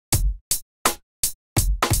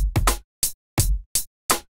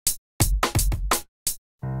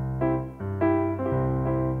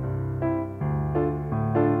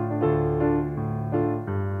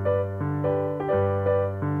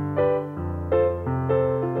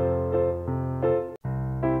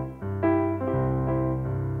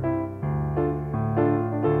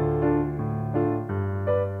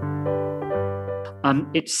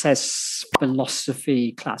It says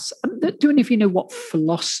philosophy class. Do any of you know what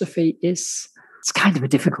philosophy is? It's kind of a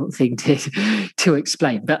difficult thing to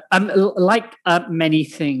explain, but like many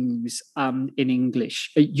things in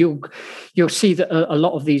English, you'll see that a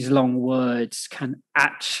lot of these long words can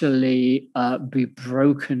actually be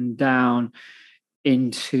broken down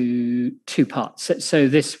into two parts. So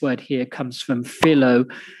this word here comes from philo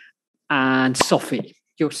and Sophie.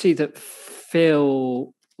 You'll see that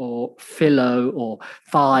phil or philo or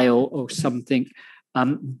phile or something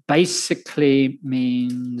basically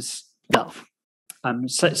means love.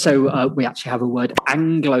 So we actually have a word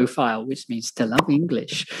Anglophile, which means to love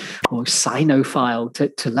English, or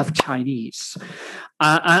Sinophile, to love Chinese.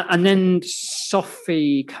 And then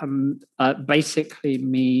Sophie basically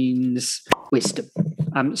means wisdom.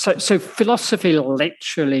 So philosophy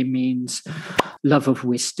literally means love of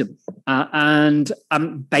wisdom. And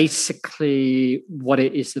basically what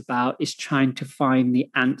it is about is trying to find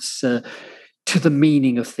the answer to the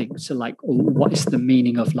meaning of things. So like, what is the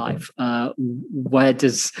meaning of life? Where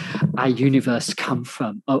does our universe come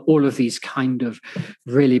from? All of these kind of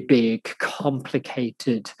really big,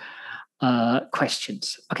 complicated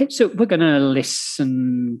questions. Okay, so we're going to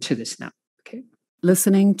listen to this now. Okay.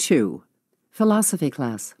 Listening to philosophy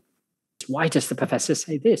class. Why does the professor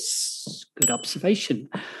say this? Good observation.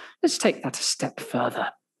 Let's take that a step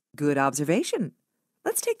further. Good observation.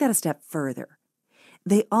 Let's take that a step further.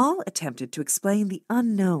 They all attempted to explain the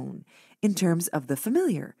unknown in terms of the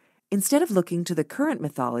familiar, instead of looking to the current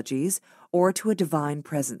mythologies or to a divine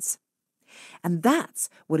presence. And that's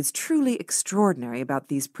what is truly extraordinary about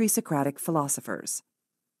these pre-Socratic philosophers.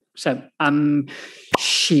 So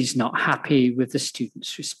she's not happy with the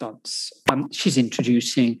student's response. She's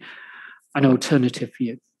introducing an alternative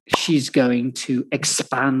view. She's going to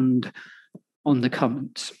expand on the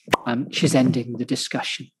comments. She's ending the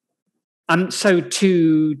discussion. So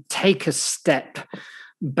to take a step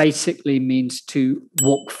basically means to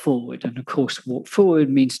walk forward. And of course, walk forward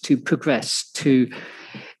means to progress, to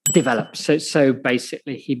develop. So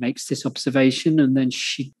basically he makes this observation and then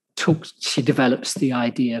she develops the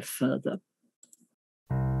idea further.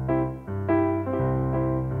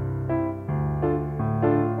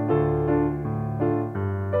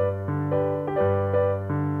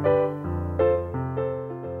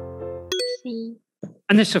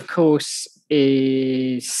 And this, of course,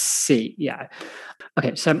 is C. Yeah.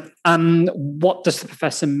 Okay, so what does the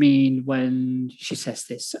professor mean when she says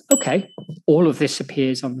this? Okay, all of this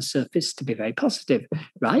appears on the surface to be very positive,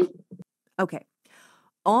 right? Okay,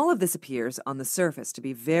 all of this appears on the surface to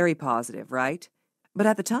be very positive, right? But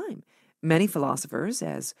at the time, many philosophers,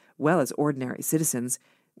 as well as ordinary citizens,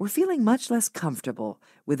 were feeling much less comfortable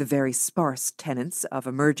with the very sparse tenets of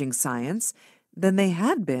emerging science than they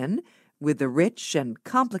had been with the rich and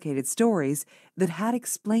complicated stories that had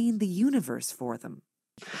explained the universe for them.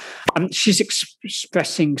 She's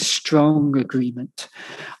expressing strong agreement.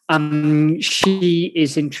 She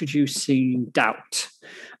is introducing doubt.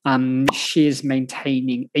 She is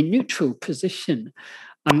maintaining a neutral position.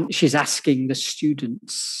 She's asking the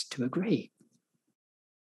students to agree.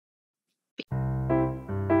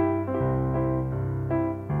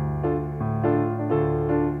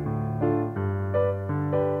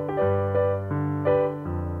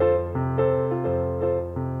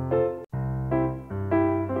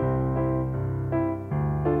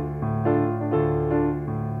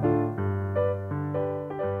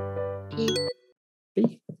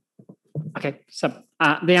 Okay, so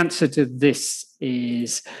the answer to this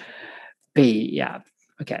is B, yeah.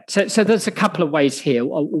 Okay, so there's a couple of ways here.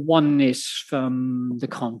 One is from the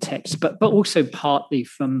context, but also partly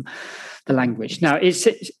from the language. Now,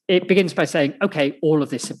 it begins by saying, okay, all of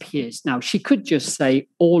this appears. Now, she could just say,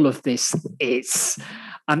 all of this is.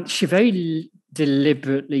 She very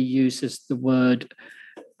deliberately uses the word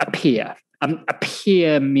appear.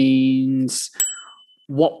 Appear means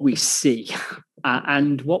what we see.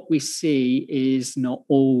 And what we see is not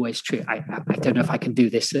always true. I don't know if I can do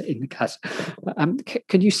this in the class.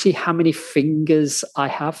 Can you see how many fingers I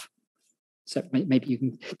have? So maybe you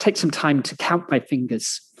can take some time to count my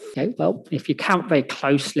fingers. Okay, well, if you count very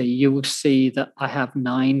closely, you will see that I have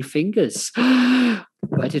 9 fingers.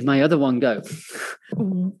 Where did my other one go?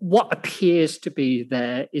 What appears to be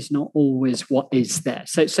there is not always what is there.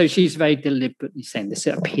 So she's very deliberately saying this.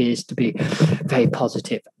 It appears to be very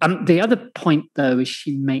positive. The other point, though, is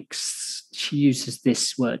she uses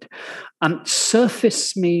this word.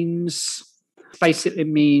 Surface basically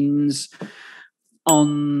means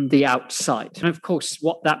on the outside. And of course,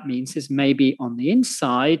 what that means is maybe on the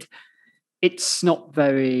inside, it's not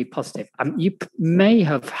very positive. You may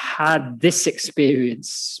have had this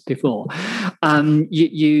experience before.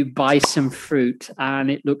 You buy some fruit and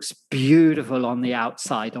it looks beautiful on the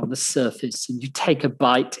outside, on the surface, and you take a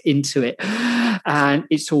bite into it and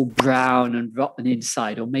it's all brown and rotten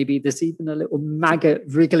inside, or maybe there's even a little maggot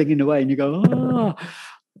wriggling in the way and you go, oh.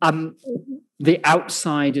 The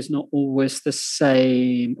outside is not always the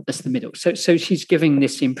same as the middle. So she's giving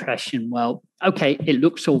this impression, well, okay, it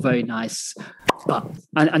looks all very nice, but,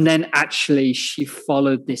 and then actually she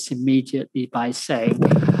followed this immediately by saying,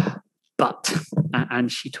 but,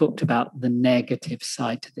 and she talked about the negative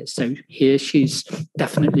side to this. So here she's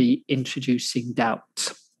definitely introducing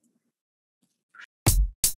doubt.